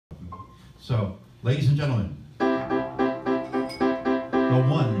So, ladies and gentlemen, the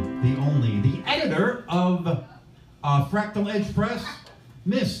one, the only, the editor of Fractal Edge Press,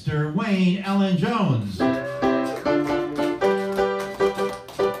 Mr. Wayne Allen Jones. Wayne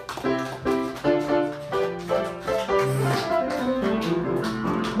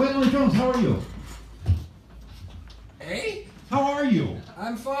Allen Jones, how are you? Hey? How are you?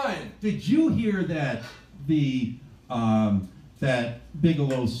 I'm fine. Did you hear that that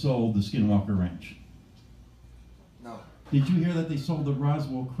Bigelow sold the Skinwalker Ranch? No. Did you hear that they sold the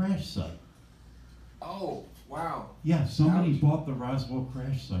Roswell crash site? Oh, wow. Yeah, somebody Ouch. bought the Roswell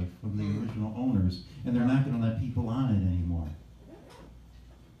crash site from the original owners, and they're not going to let people on it anymore.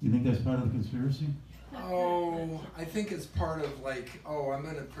 You think that's part of the conspiracy? Oh, I think it's part of like, oh, I'm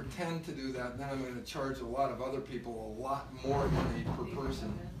going to pretend to do that, and then I'm going to charge a lot of other people a lot more money per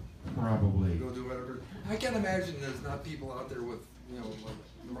person. Probably. Go do whatever. I can't imagine there's not people out there with, you know,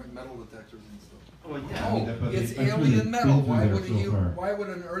 like metal detectors and stuff. Well, yeah. Oh, I mean, but it's I'm sure alien they've metal. been through Why there would so far. why would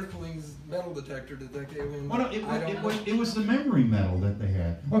an Earthling's metal detector detect alien Well, metal? no, it was the memory metal that they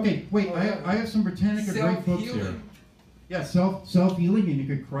had. Okay, wait, Oh, I have some Britannica great books here. Self-healing. Yeah, self-healing, and you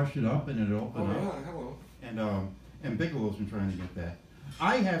could crush it up and it'll open Oh, up. yeah, hello. And Bigelow's been trying to get that.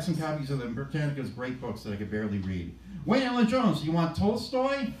 I have some copies of them Britannica's great books that I could barely read. Wayne Allen Jones, do you want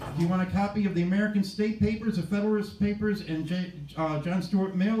Tolstoy? Do you want a copy of the American State Papers, the Federalist Papers, and John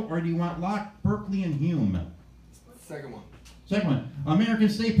Stuart Mill, or do you want Locke, Berkeley, and Hume? Second one. Second one, American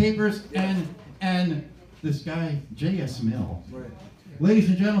State Papers and this guy, J.S. Mill. Right. Ladies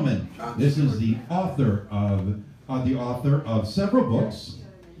and gentlemen, this is the author of several books,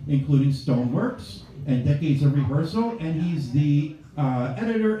 including Stoneworks and Decades of Rehearsal, and he's the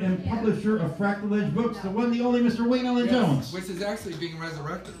editor and publisher of Fractal Edge Books, the one, the only Mr. Wayne Allen Jones. Which is actually being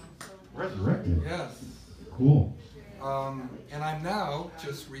resurrected. Resurrected? Yes. Cool. And I'm now,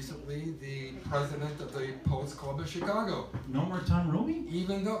 just recently, the president of the Poets Club of Chicago. No more Tom Roby?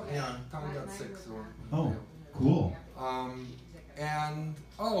 Even though, yeah, Tom got sick, so. Oh, cool. And,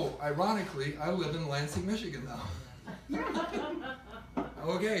 ironically, I live in Lansing, Michigan now.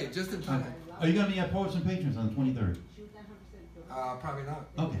 Okay, just in time. Are you going to be at Poets and Patrons on the 23rd? Probably not.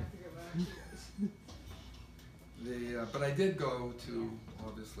 Okay. But I did go to,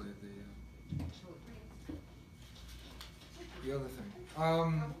 obviously, the other thing.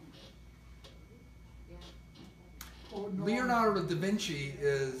 Leonardo da Vinci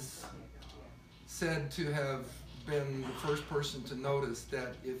is said to have been the first person to notice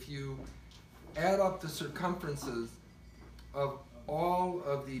that if you add up the circumferences of all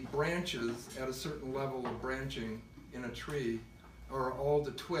of the branches at a certain level of branching in a tree, or all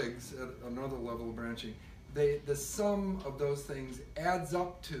the twigs at another level of branching, the sum of those things adds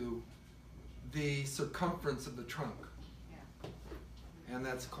up to the circumference of the trunk. And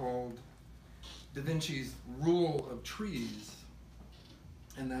that's called Da Vinci's rule of trees.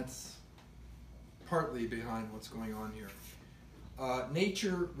 And that's partly behind what's going on here.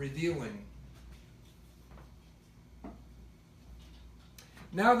 Nature revealing.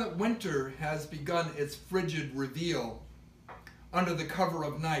 Now that winter has begun its frigid reveal under the cover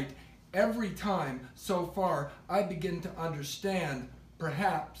of night, every time so far I begin to understand,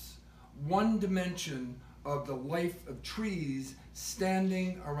 perhaps, one dimension of the life of trees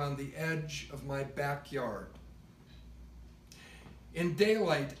standing around the edge of my backyard. In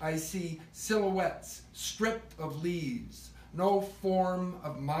daylight, I see silhouettes stripped of leaves, no form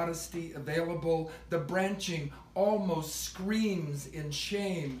of modesty available. The branching almost screams in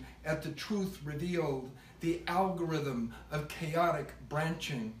shame at the truth revealed, the algorithm of chaotic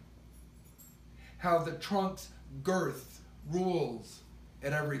branching. How the trunk's girth rules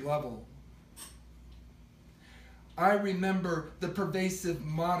at every level. I remember the pervasive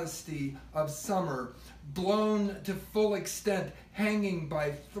modesty of summer, blown to full extent, hanging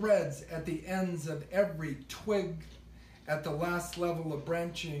by threads at the ends of every twig, at the last level of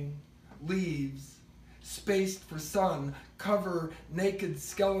branching, leaves, spaced for sun, cover naked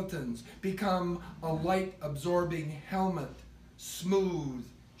skeletons, become a light-absorbing helmet, smooth,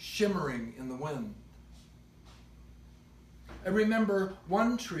 shimmering in the wind. I remember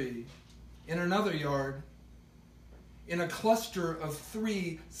one tree in another yard, in a cluster of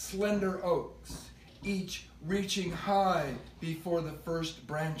 3 slender oaks, each reaching high before the first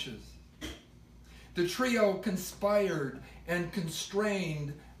branches. The trio conspired and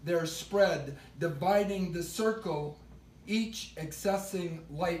constrained their spread, dividing the circle, each accessing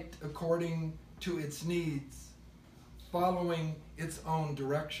light according to its needs, following its own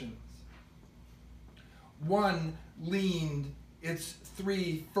directions. One leaned its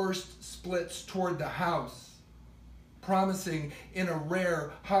 3 first splits toward the house, promising in a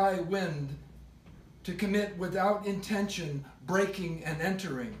rare high wind to commit without intention, breaking and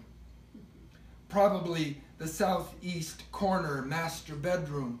entering. Probably the southeast corner master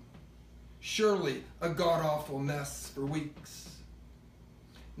bedroom. Surely a god-awful mess for weeks.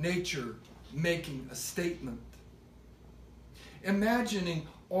 Nature making a statement. Imagining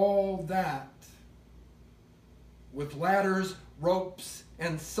all that. With ladders, ropes,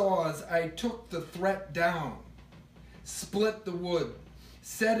 and saws, I took the threat down, split the wood,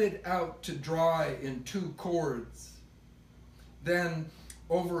 set it out to dry in 2 cords. Then,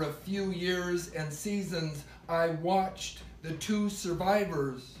 over a few years and seasons, I watched the 2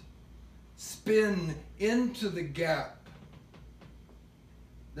 survivors spin into the gap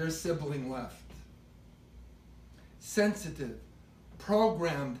their sibling left. Sensitive,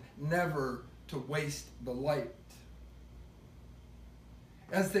 programmed never to waste the light.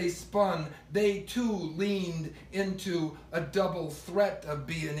 As they spun, they too leaned into a double threat of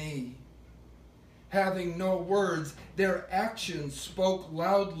B&E. Having no words, their actions spoke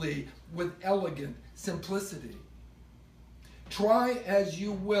loudly with elegant simplicity. Try as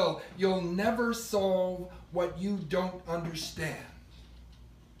you will, you'll never solve what you don't understand.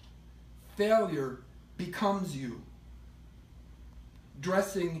 Failure becomes you,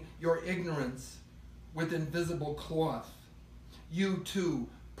 dressing your ignorance with invisible cloth. You too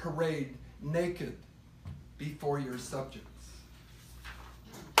parade naked before your subjects.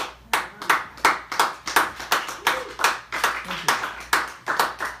 Thank you.